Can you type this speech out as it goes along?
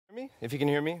me? If you can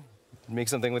hear me, make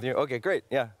something with you. Okay, great.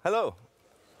 Yeah. Hello.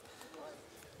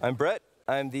 I'm Brett.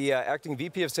 I'm the acting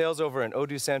VP of sales over in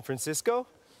Odoo San Francisco.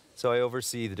 So I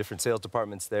oversee the different sales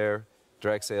departments there,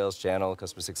 direct sales, channel,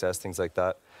 customer success, things like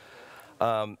that.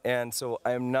 And so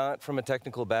I'm not from a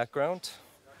technical background.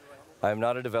 I'm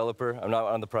not a developer. I'm not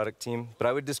on the product team. But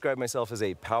I would describe myself as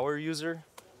a power user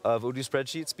of Odoo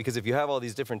spreadsheets, because if you have all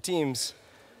these different teams,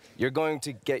 you're going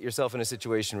to get yourself in a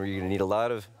situation where you're going to need a lot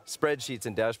of spreadsheets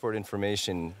and dashboard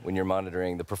information when you're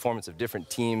monitoring the performance of different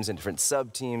teams and different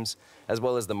sub-teams, as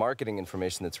well as the marketing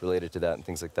information that's related to that and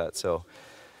things like that. So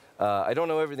I don't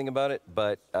know everything about it,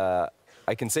 but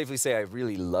I can safely say I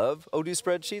really love Odoo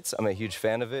spreadsheets. I'm a huge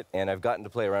fan of it, and I've gotten to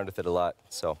play around with it a lot.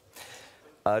 So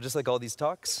just like all these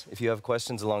talks, if you have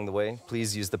questions along the way,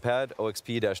 please use the pad,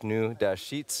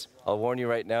 oxp-new-sheets. I'll warn you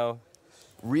right now,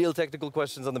 real technical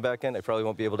questions on the back end I probably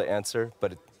won't be able to answer,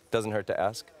 but it doesn't hurt to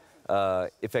ask.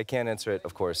 If I can't answer it,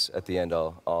 of course, at the end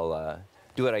I'll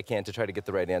do what I can to try to get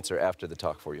the right answer after the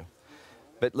talk for you.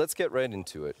 But let's get right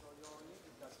into it.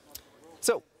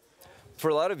 So, for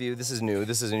a lot of you, this is new.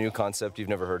 This is a new concept. You've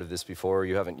never heard of this before.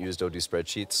 You haven't used Odoo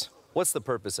spreadsheets. What's the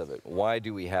purpose of it? Why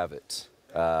do we have it?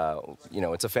 You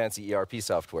know, it's a fancy ERP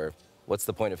software. What's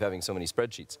the point of having so many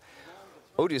spreadsheets?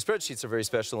 Odoo spreadsheets are very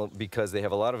special because they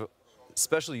have a lot of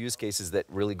special use cases that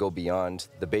really go beyond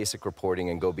the basic reporting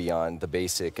and go beyond the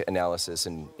basic analysis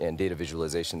and data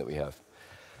visualization that we have.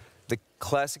 The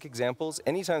classic examples,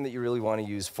 anytime that you really want to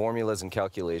use formulas and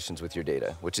calculations with your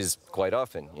data, which is quite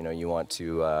often, you know, you want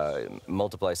to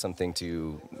multiply something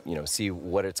to, you know, see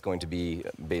what it's going to be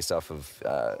based off of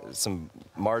some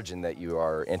margin that you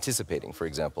are anticipating, for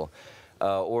example.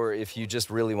 Or if you just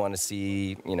really want to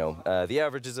see, you know, the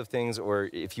averages of things, or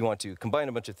if you want to combine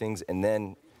a bunch of things and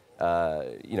then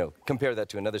you know, compare that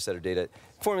to another set of data.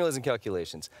 Formulas and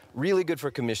calculations, really good for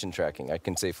commission tracking, I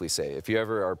can safely say. If you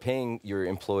ever are paying your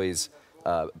employees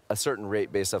a certain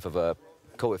rate based off of a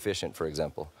coefficient, for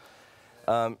example.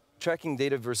 Tracking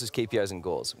data versus KPIs and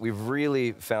goals. We've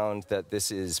really found that this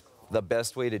is the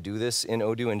best way to do this in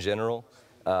Odoo in general.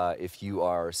 If you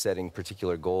are setting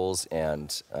particular goals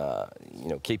and you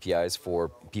know, KPIs for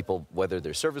people, whether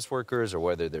they're service workers or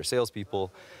whether they're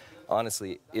salespeople.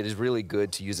 Honestly, it is really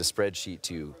good to use a spreadsheet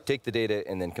to take the data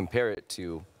and then compare it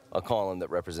to a column that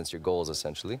represents your goals,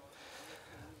 essentially.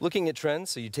 Looking at trends,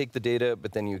 so you take the data,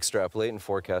 but then you extrapolate and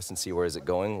forecast and see where is it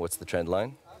going, what's the trend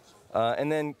line. And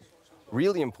then,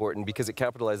 really important, because it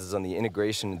capitalizes on the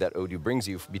integration that Odoo brings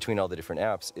you between all the different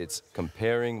apps, it's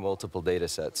comparing multiple data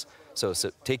sets. So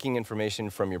taking information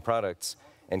from your products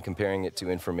and comparing it to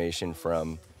information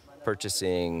from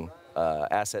purchasing,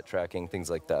 asset tracking, things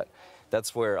like that.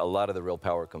 That's where a lot of the real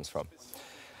power comes from.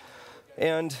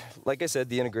 And like I said,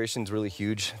 the integration is really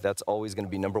huge. That's always going to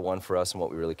be number one for us and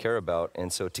what we really care about.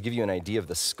 And so to give you an idea of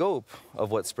the scope of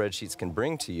what spreadsheets can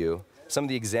bring to you, some of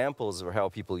the examples of how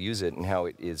people use it and how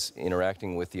it is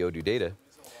interacting with the Odoo data.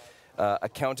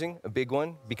 Accounting, a big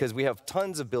one, because we have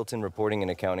tons of built-in reporting and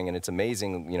accounting, and it's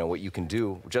amazing, you know, what you can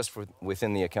do just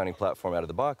within the accounting platform out of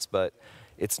the box. But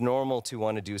it's normal to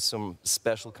want to do some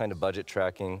special kind of budget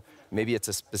tracking. Maybe it's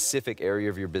a specific area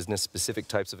of your business, specific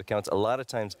types of accounts. A lot of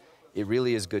times, it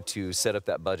really is good to set up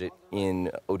that budget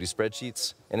in Odoo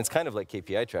spreadsheets. And it's kind of like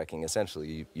KPI tracking,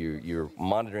 essentially. You're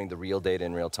monitoring the real data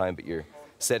in real time, but you're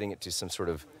setting it to some sort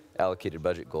of allocated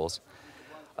budget goals.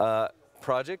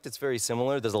 Project, it's very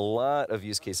similar. There's a lot of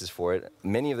use cases for it.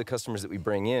 Many of the customers that we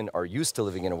bring in are used to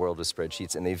living in a world with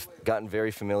spreadsheets, and they've gotten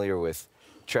very familiar with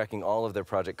tracking all of their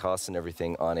project costs and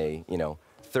everything on a, you know,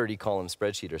 30-column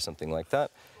spreadsheet or something like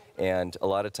that. And a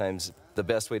lot of times, the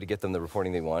best way to get them the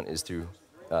reporting they want is through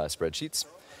spreadsheets.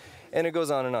 And it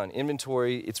goes on and on.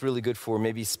 Inventory, it's really good for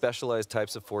maybe specialized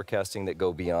types of forecasting that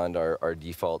go beyond our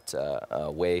default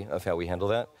way of how we handle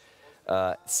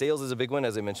that. Sales is a big one,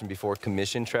 as I mentioned before.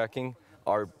 Commission tracking.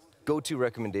 Our go-to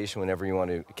recommendation whenever you want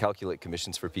to calculate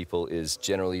commissions for people is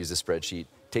generally use a spreadsheet,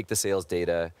 take the sales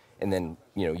data, and then,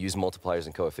 you know, use multipliers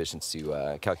and coefficients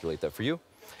to calculate that for you.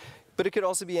 But it could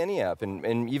also be any app,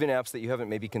 and even apps that you haven't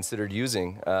maybe considered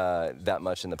using that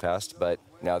much in the past, but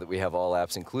now that we have all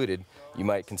apps included, you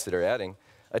might consider adding.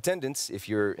 Attendance, if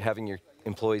you're having your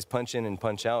employees punch in and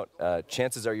punch out,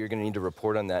 chances are you're going to need to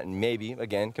report on that and maybe,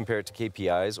 again, compare it to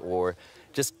KPIs or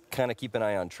just kind of keep an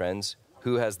eye on trends.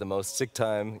 Who has the most sick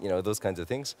time, you know, those kinds of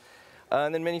things.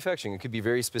 And then manufacturing, it could be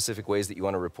very specific ways that you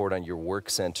want to report on your work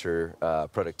center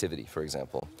productivity, for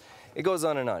example. It goes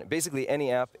on and on. Basically,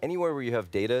 any app, anywhere where you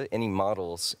have data, any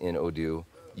models in Odoo,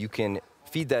 you can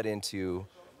feed that into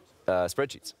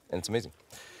spreadsheets, and it's amazing.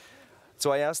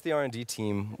 So I asked the R&D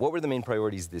team, what were the main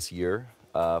priorities this year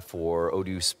for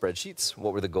Odoo spreadsheets?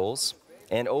 What were the goals?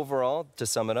 And overall, to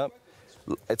sum it up,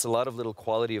 it's a lot of little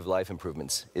quality of life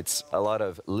improvements. It's a lot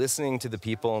of listening to the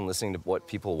people and listening to what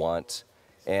people want.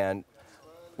 And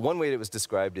one way it was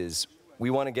described is we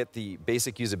want to get the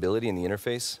basic usability in the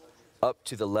interface up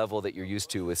to the level that you're used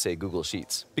to with, say, Google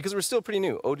Sheets. Because we're still pretty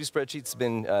new. Odoo Spreadsheet's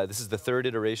been, this is the 3rd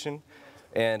iteration.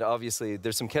 And obviously,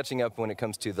 there's some catching up when it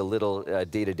comes to the little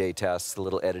day-to-day tasks, the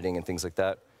little editing and things like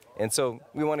that. And so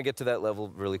we want to get to that level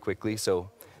really quickly.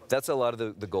 So that's a lot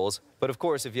of the goals. But of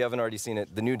course, if you haven't already seen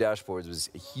it, the new dashboards was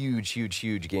a huge, huge,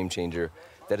 huge game changer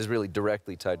that is really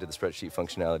directly tied to the spreadsheet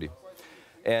functionality.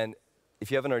 And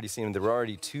if you haven't already seen them, there were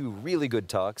already 2 really good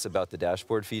talks about the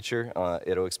dashboard feature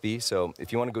at OXB. So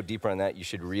if you want to go deeper on that, you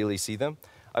should really see them.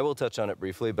 I will touch on it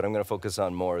briefly, but I'm going to focus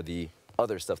on more of the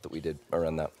other stuff that we did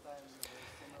around that.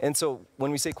 And so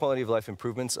when we say quality of life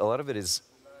improvements, a lot of it is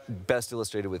best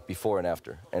illustrated with before and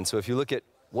after. And so if you look at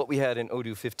what we had in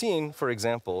Odoo 15, for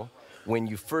example, when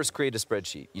you first create a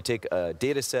spreadsheet, you take a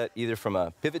data set either from a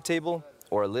pivot table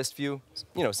or a list view,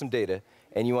 some data,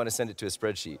 and you want to send it to a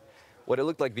spreadsheet. What it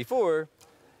looked like before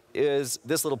is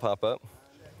this little pop-up,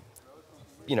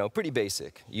 pretty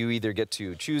basic. You either get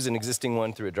to choose an existing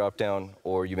one through a drop-down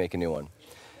or you make a new one.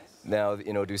 Now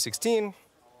in Odoo 16,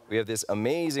 we have this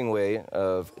amazing way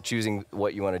of choosing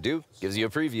what you want to do. Gives you a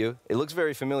preview. It looks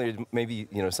very familiar, maybe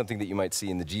something that you might see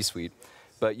in the G Suite.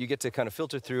 But you get to kind of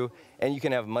filter through, and you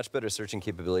can have much better searching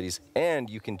capabilities, and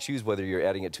you can choose whether you're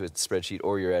adding it to a spreadsheet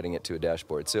or you're adding it to a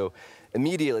dashboard. So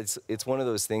immediately, it's one of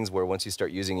those things where once you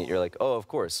start using it, you're like, oh, of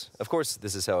course,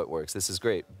 this is how it works. This is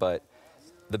great. But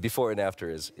the before and after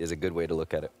is a good way to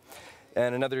look at it.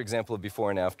 And another example of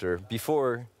before and after.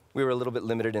 Before, we were a little bit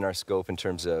limited in our scope in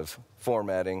terms of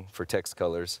formatting for text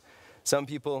colors. Some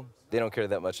people, they don't care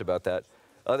that much about that.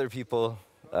 Other people,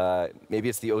 maybe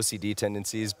it's the OCD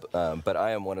tendencies, but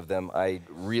I am one of them. I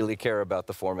really care about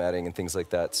the formatting and things like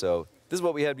that. So this is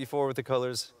what we had before with the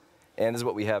colors, and this is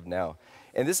what we have now.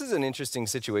 And this is an interesting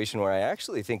situation where I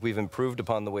actually think we've improved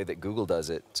upon the way that Google does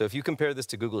it. So if you compare this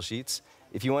to Google Sheets,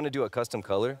 if you want to do a custom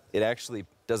color, it actually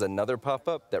does another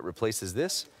pop-up that replaces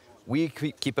this. We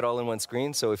keep it all in one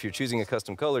screen, so if you're choosing a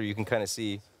custom color, you can kind of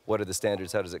see what are the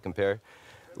standards, how does it compare.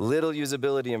 Little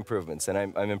usability improvements, and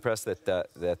I'm impressed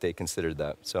that they considered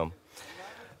that.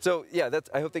 So yeah,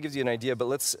 I hope that gives you an idea, but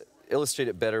let's illustrate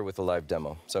it better with a live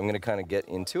demo. So I'm going to kind of get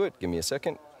into it. Give me a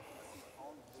second.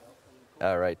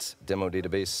 All right, demo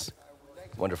database.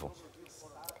 Wonderful.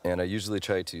 And I usually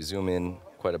try to zoom in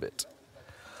quite a bit.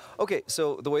 Okay,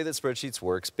 so the way that spreadsheets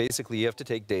works, basically you have to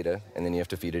take data, and then you have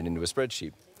to feed it into a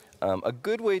spreadsheet. A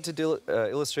good way to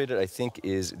illustrate it, I think,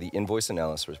 is the invoice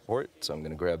analysis report. So I'm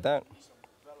going to grab that.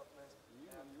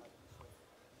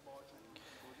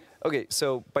 Okay,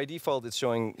 so by default, it's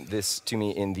showing this to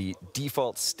me in the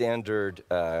default standard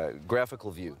graphical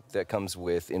view that comes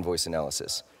with invoice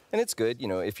analysis. And it's good.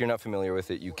 If you're not familiar with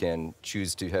it, you can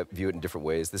choose to view it in different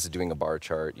ways. This is doing a bar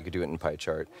chart. You could do it in pie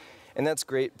chart. And that's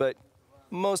great, but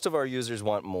most of our users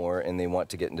want more, and they want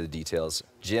to get into the details.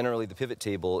 Generally, the pivot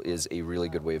table is a really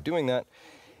good way of doing that.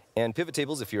 And pivot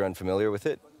tables, if you're unfamiliar with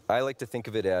it, I like to think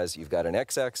of it as you've got an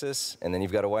x-axis, and then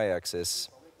you've got a y-axis,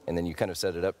 and then you kind of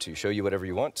set it up to show you whatever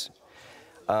you want.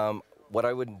 What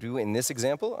I would do in this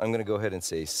example, I'm going to go ahead and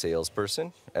say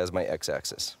salesperson as my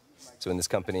x-axis. So in this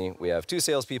company, we have 2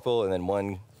 salespeople, and then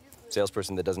 1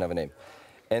 salesperson that doesn't have a name.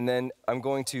 And then I'm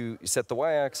going to set the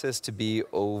y-axis to be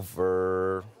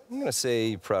over, I'm going to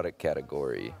say product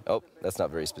category. Oh, that's not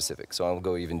very specific. So I'll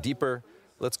go even deeper.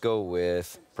 Let's go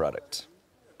with product.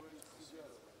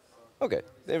 Okay,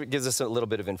 it gives us a little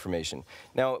bit of information.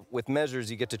 Now, with measures,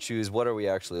 you get to choose what are we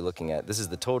actually looking at. This is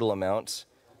the total amount.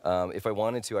 If I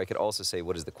wanted to, I could also say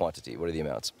what is the quantity, what are the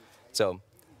amounts. So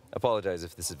I apologize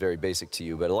if this is very basic to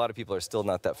you, but a lot of people are still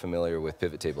not that familiar with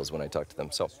pivot tables when I talk to them.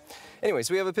 So anyway,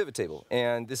 so we have a pivot table,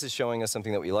 and this is showing us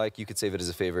something that we like. You could save it as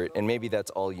a favorite, and maybe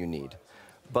that's all you need.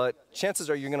 But chances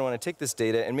are you're going to want to take this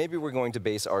data, and maybe we're going to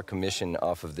base our commission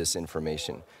off of this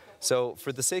information. So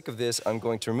for the sake of this, I'm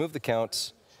going to remove the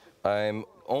count. I'm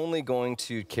only going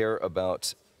to care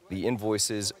about the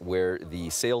invoices where the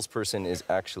salesperson is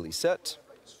actually set.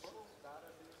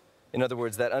 In other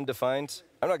words, that undefined,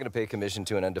 I'm not going to pay commission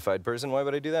to an undefined person. Why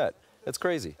would I do that? That's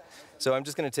crazy. So I'm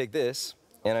just going to take this,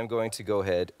 and I'm going to go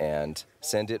ahead and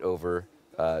send it over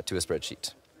to a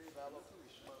spreadsheet.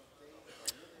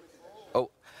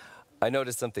 Oh, I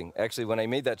noticed something. Actually, when I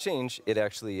made that change, it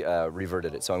actually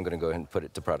reverted it. So I'm going to go ahead and put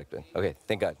it to product bin. Okay,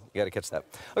 thank God. You got to catch that.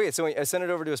 Okay, so I sent it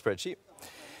over to a spreadsheet,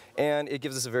 and it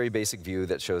gives us a very basic view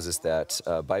that shows us that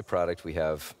by product we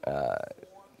have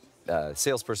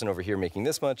salesperson over here making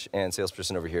this much, and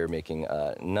salesperson over here making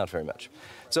not very much.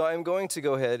 So I'm going to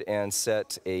go ahead and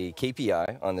set a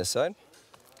KPI on this side.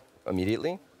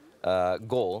 immediately.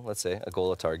 Goal, let's say, a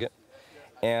goal, a target.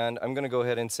 And I'm going to go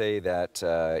ahead and say that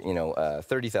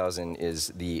 30,000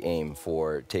 is the aim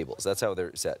for tables. That's how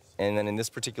they're set. And then in this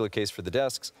particular case for the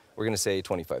desks, we're going to say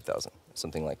 25,000,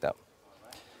 something like that.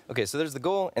 Okay, so there's the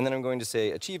goal, and then I'm going to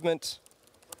say achievement,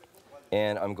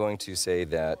 and I'm going to say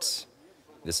that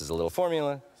this is a little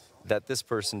formula, that this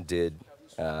person did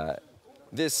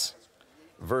this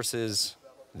versus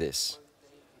this.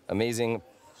 Amazing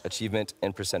achievement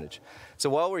and percentage. So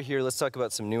while we're here, let's talk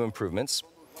about some new improvements.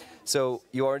 So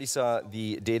you already saw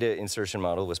the data insertion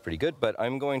model was pretty good, but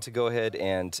I'm going to go ahead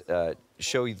and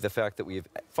show you the fact that we've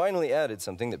finally added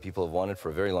something that people have wanted for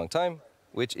a very long time,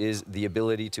 which is the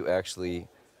ability to actually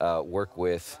work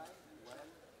with...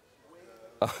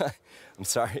 I'm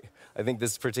sorry. I think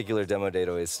this particular demo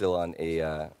data is still on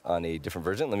a different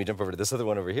version. Let me jump over to this other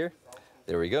one over here.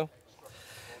 There we go.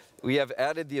 We have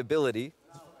added the ability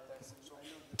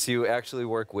to actually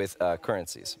work with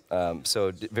currencies.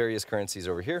 So various currencies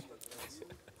over here.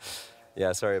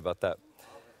 Yeah, sorry about that.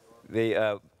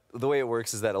 The way it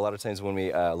works is that a lot of times when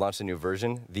we launch a new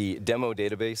version, the demo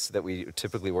database that we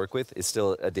typically work with is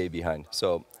still a day behind.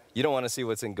 So you don't want to see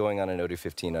what's going on in Odoo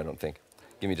 15, I don't think.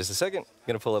 Give me just a second. I'm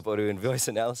going to pull up Odoo Invoice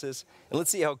Analysis, and let's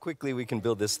see how quickly we can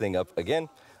build this thing up again.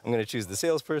 I'm going to choose the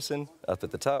salesperson up at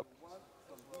the top.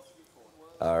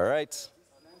 All right.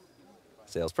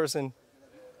 Salesperson.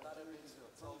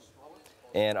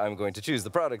 And I'm going to choose the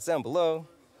products down below.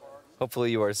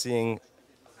 Hopefully you are seeing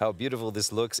how beautiful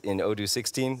this looks in Odoo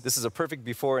 16. This is a perfect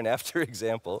before and after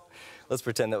example. Let's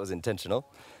pretend that was intentional.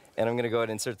 And I'm going to go ahead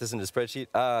and insert this into Spreadsheet.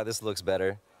 Ah, this looks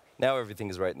better. Now everything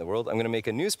is right in the world. I'm going to make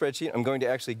a new spreadsheet. I'm going to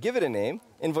actually give it a name,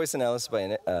 Invoice Analysis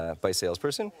by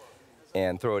Salesperson,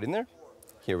 and throw it in there.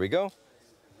 Here we go.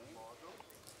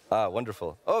 Ah,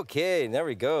 wonderful. Okay, there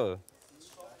we go.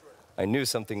 I knew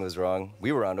something was wrong.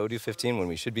 We were on Odoo 15 when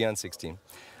we should be on 16.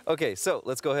 Okay, so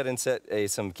let's go ahead and set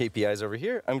some KPIs over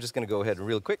here. I'm just going to go ahead and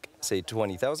real quick say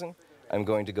 20,000. I'm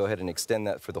going to go ahead and extend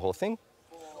that for the whole thing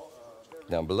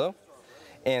down below.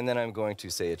 And then I'm going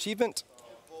to say achievement.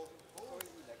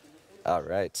 All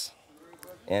right.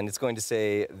 And it's going to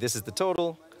say this is the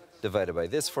total divided by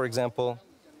this, for example.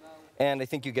 And I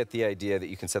think you get the idea that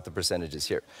you can set the percentages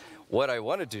here. What I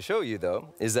wanted to show you,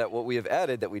 though, is that what we have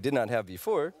added that we did not have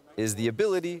before is the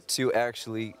ability to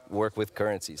actually work with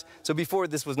currencies. So before,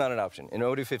 this was not an option. In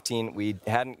Odoo 15, we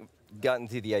hadn't gotten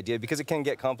to the idea because it can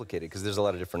get complicated because there's a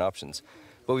lot of different options.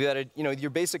 But we added, your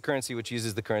basic currency, which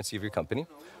uses the currency of your company,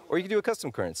 or you can do a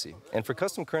custom currency. And for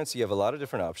custom currency, you have a lot of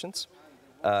different options,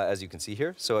 as you can see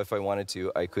here. So if I wanted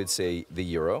to, I could say the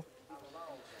euro.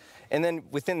 And then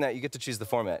within that, you get to choose the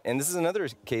format. And this is another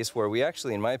case where we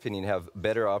actually, in my opinion, have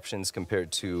better options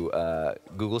compared to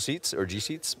Google Sheets or G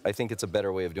Sheets. I think it's a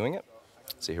better way of doing it.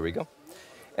 So here we go.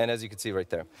 And as you can see right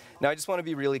there. Now, I just want to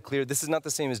be really clear. This is not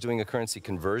the same as doing a currency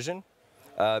conversion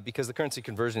because the currency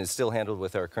conversion is still handled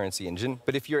with our currency engine.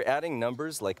 But if you're adding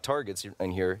numbers like targets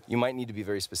in here, you might need to be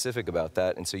very specific about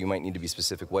that. And so you might need to be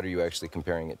specific. What are you actually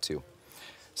comparing it to?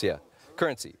 So yeah,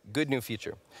 currency, good new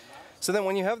feature. So then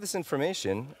when you have this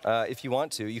information, if you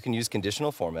want to, you can use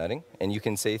conditional formatting, and you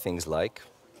can say things like,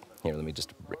 here, let me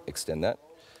just extend that.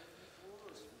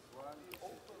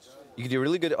 You can do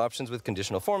really good options with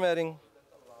conditional formatting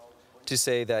to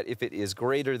say that if it is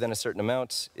greater than a certain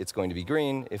amount, it's going to be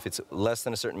green. If it's less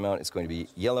than a certain amount, it's going to be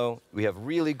yellow. We have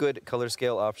really good color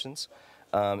scale options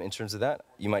in terms of that.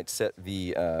 You might set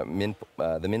the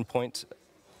min point,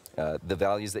 the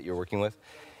values that you're working with,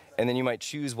 and then you might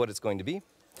choose what it's going to be.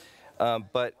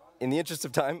 But in the interest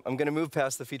of time, I'm going to move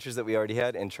past the features that we already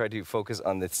had and try to focus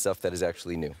on the stuff that is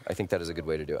actually new. I think that is a good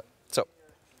way to do it. So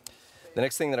the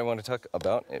next thing that I want to talk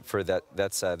about for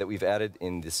that we've added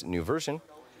in this new version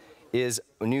is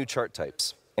new chart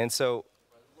types. And so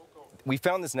we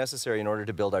found this necessary in order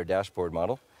to build our dashboard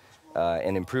model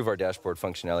and improve our dashboard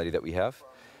functionality that we have.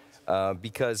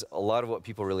 Because a lot of what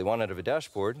people really want out of a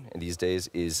dashboard these days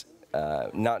is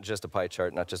not just a pie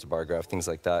chart, not just a bar graph, things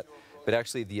like that, but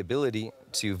actually the ability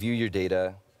to view your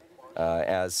data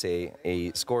as, say,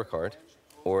 a scorecard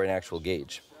or an actual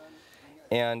gauge.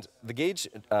 And the gauge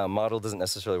model doesn't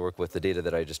necessarily work with the data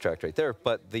that I just tracked right there,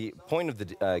 but the point of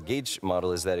the gauge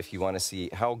model is that if you want to see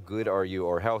how good are you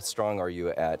or how strong are you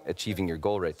at achieving your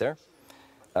goal right there,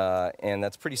 and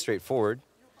that's pretty straightforward.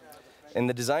 And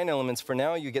the design elements, for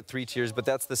now, you get 3 tiers, but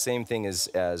that's the same thing as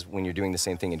when you're doing the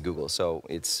same thing in Google. So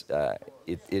it's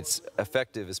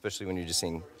effective, especially when you're just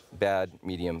seeing bad,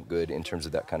 medium, good in terms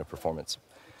of that kind of performance.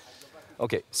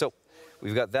 Okay, so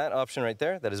we've got that option right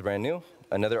there. That is brand new.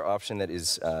 Another option that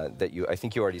is I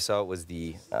think you already saw was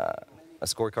a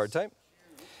scorecard type.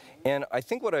 And I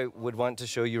think what I would want to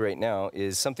show you right now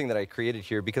is something that I created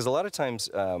here, because a lot of times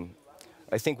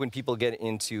I think when people get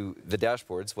into the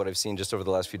dashboards, what I've seen just over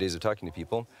the last few days of talking to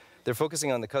people, they're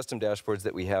focusing on the custom dashboards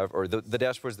that we have, or the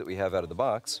dashboards that we have out of the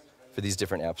box for these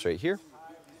different apps right here,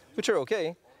 which are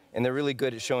okay, and they're really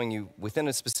good at showing you within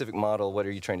a specific model what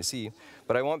are you trying to see.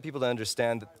 But I want people to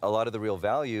understand that a lot of the real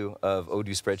value of Odoo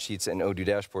spreadsheets and Odoo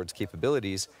dashboards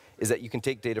capabilities is that you can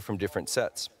take data from different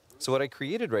sets. So what I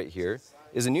created right here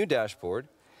is a new dashboard,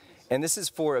 and this is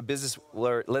for a business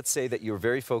where, let's say that you're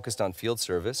very focused on field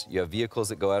service. You have vehicles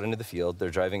that go out into the field, they're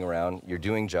driving around, you're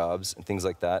doing jobs and things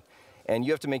like that, and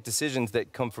you have to make decisions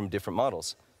that come from different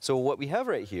models. So what we have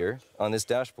right here on this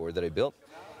dashboard that I built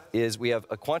is we have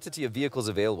a quantity of vehicles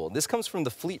available. This comes from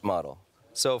the fleet model.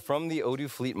 So from the Odoo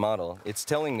fleet model, it's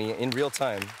telling me in real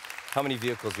time how many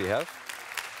vehicles we have.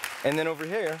 And then over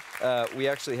here, we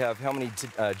actually have how many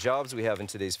jobs we have in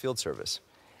today's field service.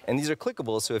 And these are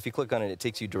clickable, so if you click on it, it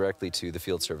takes you directly to the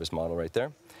field service model right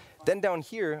there. Then down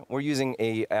here, we're using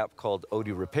an app called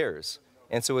Odoo Repairs.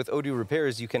 And so with Odoo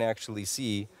Repairs, you can actually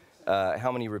see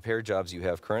how many repair jobs you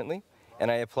have currently.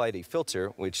 And I applied a filter,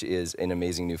 which is an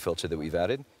amazing new filter that we've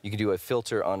added. You can do a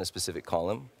filter on a specific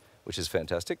column, which is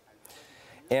fantastic.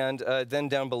 And then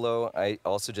down below, I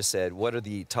also just said, what are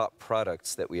the top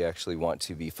products that we actually want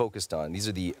to be focused on? These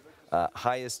are the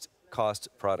highest cost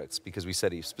products, because we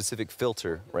set a specific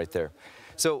filter right there.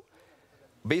 So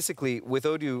basically, with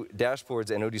Odoo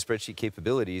dashboards and Odoo spreadsheet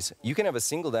capabilities, you can have a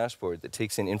single dashboard that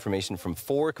takes in information from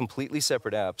 4 completely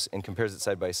separate apps and compares it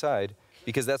side by side,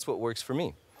 because that's what works for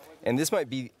me. And this might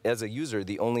be, as a user,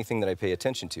 the only thing that I pay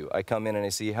attention to. I come in and I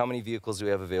see how many vehicles do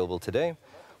we have available today,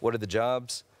 what are the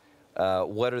jobs,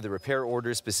 what are the repair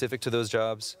orders specific to those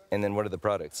jobs, and then what are the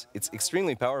products. It's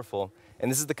extremely powerful, and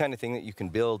this is the kind of thing that you can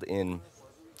build in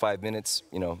 5 minutes,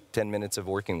 10 minutes of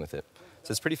working with it.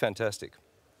 So it's pretty fantastic.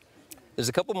 There's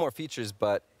a couple more features,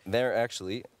 but they're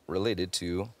actually related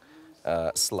to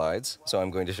slides. So I'm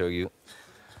going to show you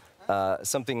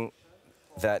something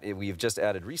that we've just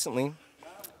added recently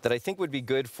that I think would be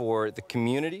good for the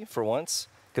community for once,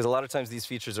 because a lot of times these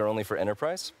features are only for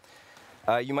enterprise.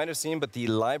 You might have seen, but the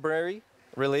library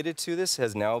related to this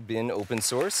has now been open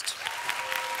sourced.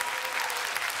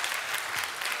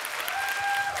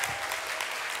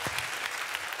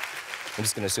 I'm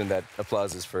just going to assume that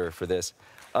applause is for this.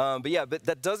 But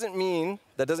that doesn't mean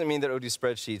that Odoo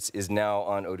Spreadsheets is now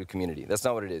on Odoo Community. That's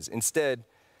not what it is. Instead,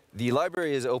 the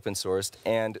library is open sourced,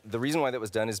 and the reason why that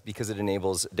was done is because it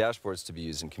enables dashboards to be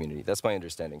used in Community. That's my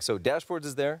understanding. So dashboards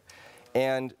is there,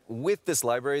 and with this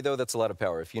library, though, that's a lot of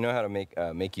power. If you know how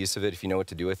to make use of it, if you know what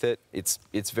to do with it,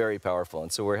 it's very powerful.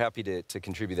 And so we're happy to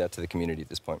contribute that to the community at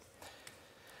this point.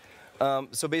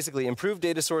 So basically, improved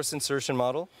data source insertion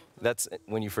model. That's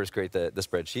when you first create the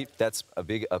spreadsheet. That's a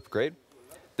big upgrade.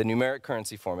 The numeric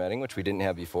currency formatting, which we didn't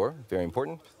have before, very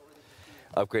important.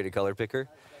 Upgraded color picker.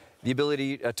 The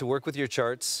ability to work with your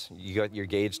charts. You got your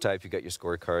gauge type, you got your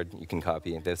scorecard, you can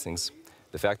copy those things.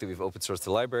 The fact that we've open sourced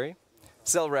the library.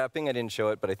 Cell wrapping, I didn't show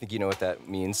it, but I think you know what that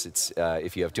means. It's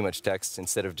if you have too much text,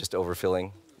 instead of just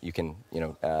overfilling, you can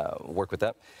work with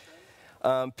that.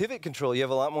 Pivot control, you have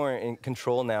a lot more in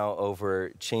control now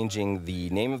over changing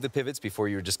the name of the pivots. Before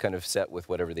you were just kind of set with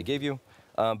whatever they gave you.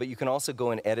 But you can also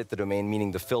go and edit the domain, meaning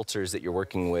the filters that you're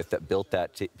working with that built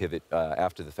that pivot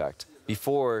after the fact.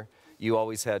 Before, you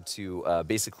always had to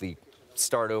basically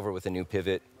start over with a new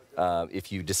pivot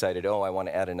if you decided, oh, I want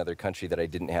to add another country that I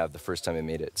didn't have the first time I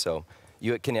made it. So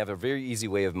you can have a very easy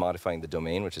way of modifying the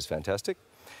domain, which is fantastic.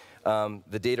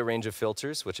 The data range of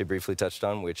filters, which I briefly touched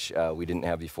on, which we didn't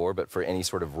have before, but for any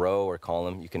sort of row or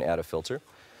column, you can add a filter.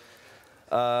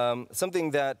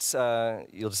 Something that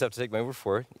you'll just have to take my word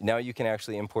for. Now you can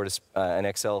actually import an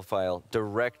Excel file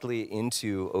directly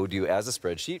into Odoo as a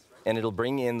spreadsheet, and it'll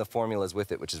bring in the formulas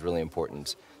with it, which is really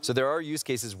important. So there are use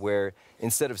cases where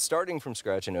instead of starting from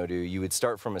scratch in Odoo, you would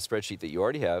start from a spreadsheet that you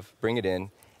already have, bring it in,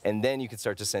 and then you can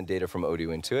start to send data from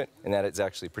Odoo into it, and that is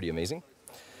actually pretty amazing.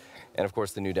 And of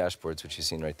course, the new dashboards, which you've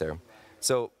seen right there.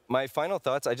 So my final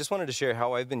thoughts, I just wanted to share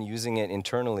how I've been using it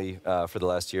internally for the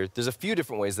last year. There's a few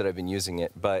different ways that I've been using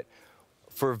it, but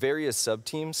for various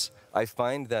sub-teams, I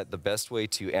find that the best way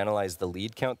to analyze the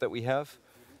lead count that we have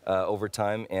over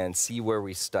time and see where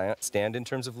we stand in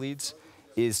terms of leads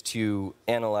is to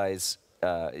analyze,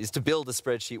 is to build a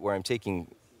spreadsheet where I'm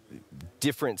taking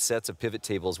different sets of pivot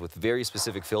tables with very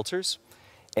specific filters,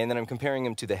 and then I'm comparing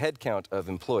them to the head count of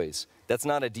employees. That's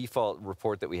not a default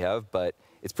report that we have, but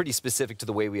it's pretty specific to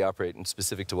the way we operate and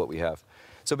specific to what we have.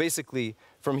 So basically,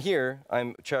 from here,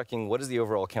 I'm tracking what is the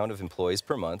overall count of employees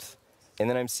per month, and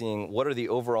then I'm seeing what are the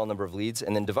overall number of leads,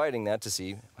 and then dividing that to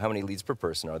see how many leads per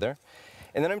person are there.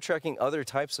 And then I'm tracking other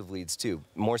types of leads too,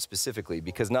 more specifically,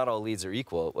 because not all leads are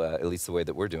equal, at least the way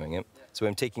that we're doing it. So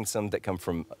I'm taking some that come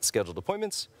from scheduled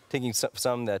appointments, taking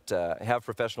some that have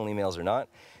professional emails or not.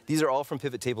 These are all from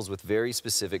pivot tables with very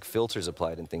specific filters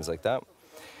applied and things like that.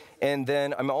 And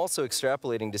then I'm also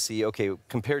extrapolating to see, okay,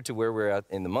 compared to where we're at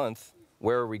in the month,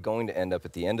 where are we going to end up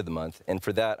at the end of the month? And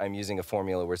for that, I'm using a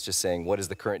formula where it's just saying, what is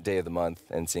the current day of the month,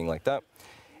 and seeing like that.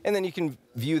 And then you can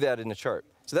view that in a chart.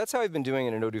 So that's how I've been doing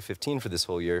it in Odoo 15 for this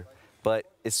whole year. But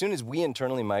as soon as we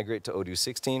internally migrate to Odoo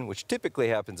 16, which typically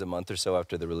happens a month or so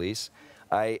after the release,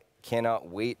 I cannot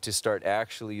wait to start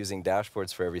actually using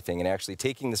dashboards for everything and actually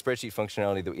taking the spreadsheet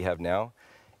functionality that we have now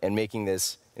and making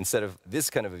this, instead of this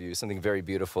kind of a view, something very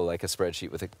beautiful like a spreadsheet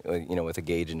with a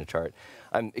gauge and a chart.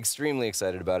 I'm extremely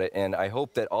excited about it, and I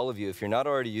hope that all of you, if you're not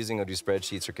already using Odoo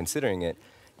spreadsheets or considering it,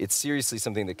 it's seriously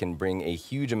something that can bring a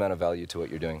huge amount of value to what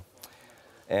you're doing.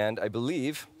 And I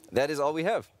believe that is all we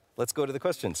have. Let's go to the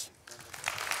questions.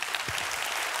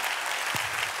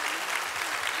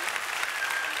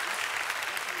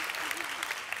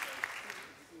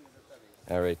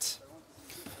 All right.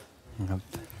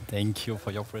 Thank you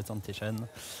for your presentation.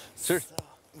 Sure. So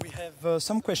we have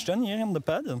some questions here on the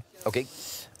pad. Okay.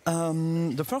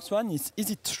 The first one is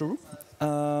it true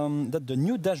that the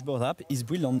new dashboard app is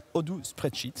built on Odoo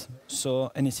Spreadsheet?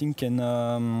 So anything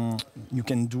you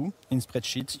can do in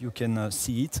Spreadsheet, you can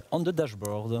see it on the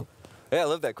dashboard. Yeah, I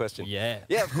love that question. Yeah.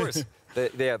 Yeah, of course.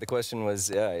 The question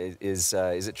was, is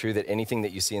it true that anything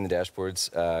that you see in the dashboards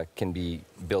can be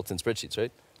built in spreadsheets,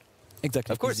 right?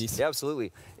 Exactly. Of course, yeah,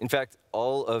 absolutely. In fact,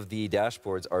 all of the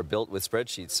dashboards are built with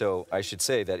spreadsheets. So I should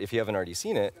say that if you haven't already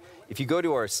seen it, if you go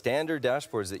to our standard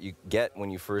dashboards that you get when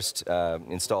you first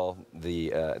install the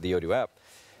Odoo app,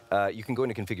 you can go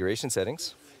into configuration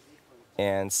settings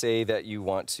and say that you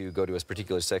want to go to a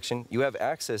particular section. You have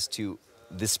access to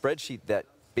the spreadsheet that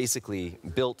basically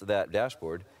built that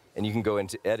dashboard, and you can go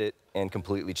into edit and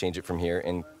completely change it from here,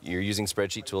 and you're using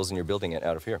spreadsheet tools and you're building it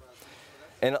out of here.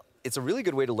 And it's a really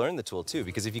good way to learn the tool too,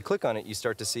 because if you click on it, you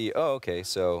start to see, oh, okay,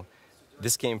 so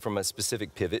this came from a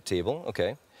specific pivot table,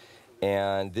 okay,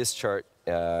 and this chart,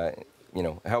 how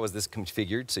was this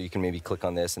configured? So you can maybe click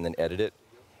on this and then edit it.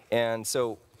 And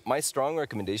so my strong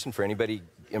recommendation for anybody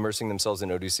immersing themselves in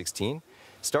Odoo 16,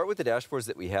 start with the dashboards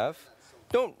that we have.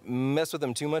 Don't mess with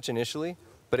them too much initially,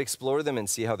 but explore them and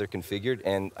see how they're configured.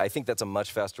 And I think that's a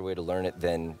much faster way to learn it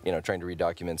than trying to read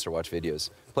documents or watch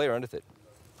videos. Play around with it.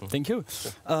 Thank you.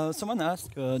 Someone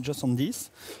asked just on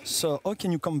this, so how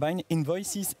can you combine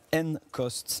invoices and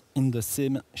costs in the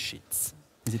same sheets?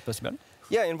 Is it possible?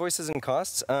 Yeah, invoices and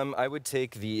costs. I would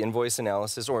take the invoice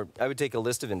analysis, or I would take a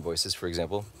list of invoices, for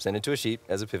example, send it to a sheet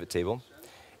as a pivot table,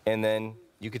 and then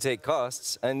you could take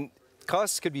costs, and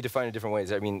costs could be defined in different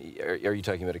ways. I mean, are you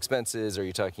talking about expenses? Are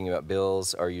you talking about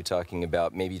bills? Are you talking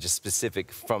about maybe just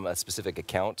specific from a specific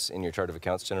account in your chart of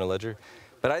accounts general ledger?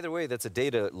 But either way, that's a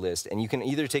data list, and you can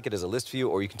either take it as a list view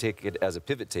or you can take it as a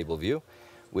pivot table view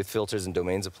with filters and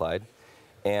domains applied.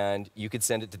 And you could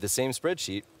send it to the same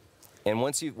spreadsheet. And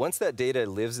once that data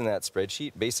lives in that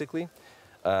spreadsheet, basically,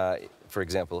 for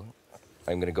example,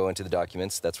 I'm going to go into the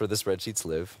documents. That's where the spreadsheets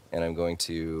live. And I'm going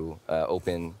to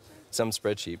open some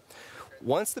spreadsheet.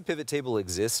 Once the pivot table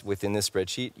exists within this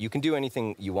spreadsheet, you can do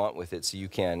anything you want with it. So you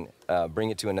can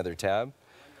bring it to another tab.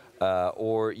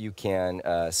 Or you can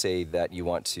say that you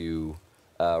want to,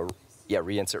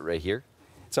 reinsert right here.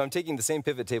 So I'm taking the same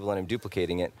pivot table and I'm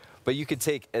duplicating it, but you could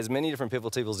take as many different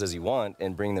pivot tables as you want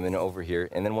and bring them in over here,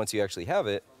 and then once you actually have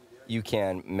it, you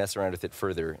can mess around with it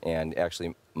further and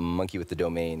actually monkey with the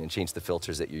domain and change the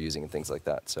filters that you're using and things like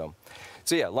that. So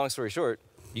yeah, long story short,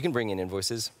 you can bring in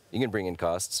invoices, you can bring in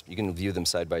costs, you can view them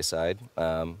side by side.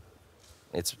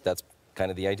 That's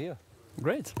kind of the idea.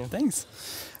 Great, thanks.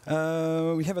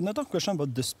 We have another question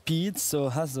about the speed. So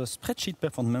has the spreadsheet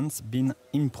performance been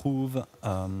improved?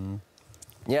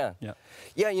 Yeah.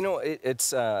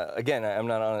 It's again, I'm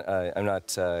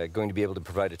not going to be able to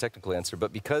provide a technical answer,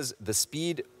 but because the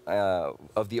speed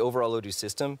of the overall Odoo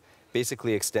system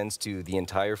basically extends to the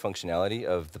entire functionality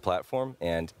of the platform,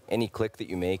 and any click that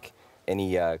you make,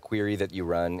 any query that you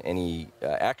run, any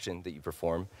action that you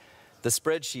perform, the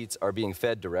spreadsheets are being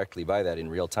fed directly by that in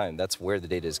real time. That's where the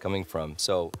data is coming from.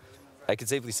 So I can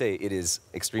safely say it is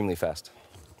extremely fast.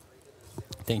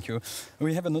 Thank you.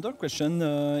 We have another question.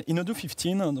 In Odoo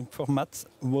 15, the format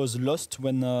was lost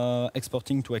when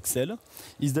exporting to Excel.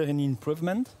 Is there any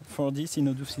improvement for this in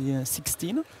Odoo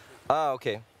 16?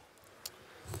 Okay.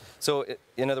 So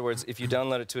in other words, if you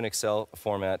download it to an Excel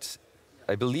format,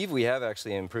 I believe we have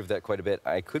actually improved that quite a bit.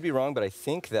 I could be wrong, but I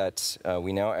think that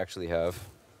we now actually have,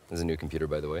 this is a new computer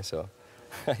by the way, so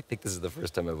I think this is the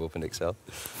first time I've opened Excel.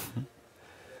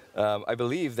 I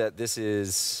believe that this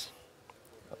is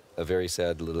a very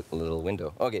sad little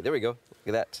window. Okay, there we go. Look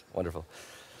at that. Wonderful.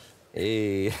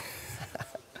 Hey.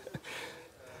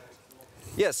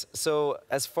 Yes, so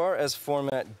as far as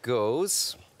format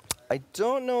goes, I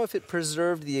don't know if it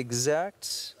preserved the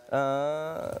exact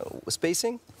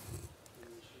spacing,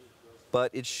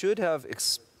 but it should have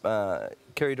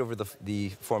carried over the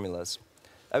formulas.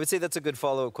 I would say that's a good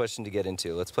follow-up question to get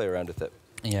into. Let's play around with it.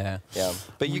 Yeah. Yeah,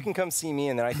 but you can come see me,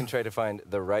 and then I can try to find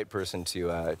the right person to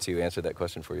answer that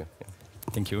question for you. Yeah.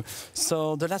 Thank you.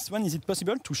 So the last one, is it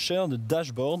possible to share the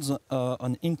dashboards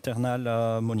on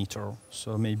internal monitor?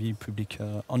 So maybe public,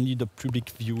 only the public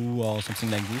view or something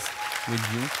like this with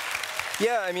you?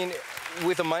 Yeah, I mean,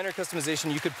 with a minor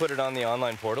customization, you could put it on the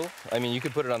online portal. I mean, you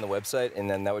could put it on the website, and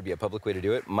then that would be a public way to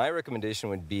do it. My recommendation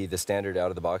would be the standard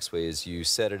out-of-the-box way is you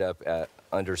set it up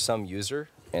under some user,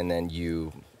 and then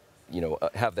you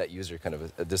have that user kind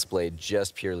of displayed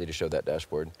just purely to show that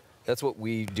dashboard. That's what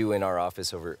we do in our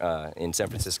office over in San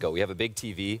Francisco. We have a big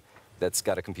TV that's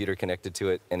got a computer connected to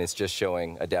it, and it's just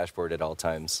showing a dashboard at all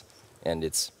times, and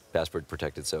it's password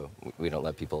protected, so we don't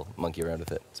let people monkey around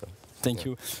with it. So. Thank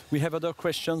you. We have other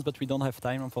questions, but we don't have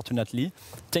time, unfortunately.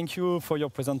 Thank you for your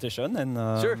presentation. And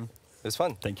sure, it was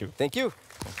fun. Thank you. Thank you.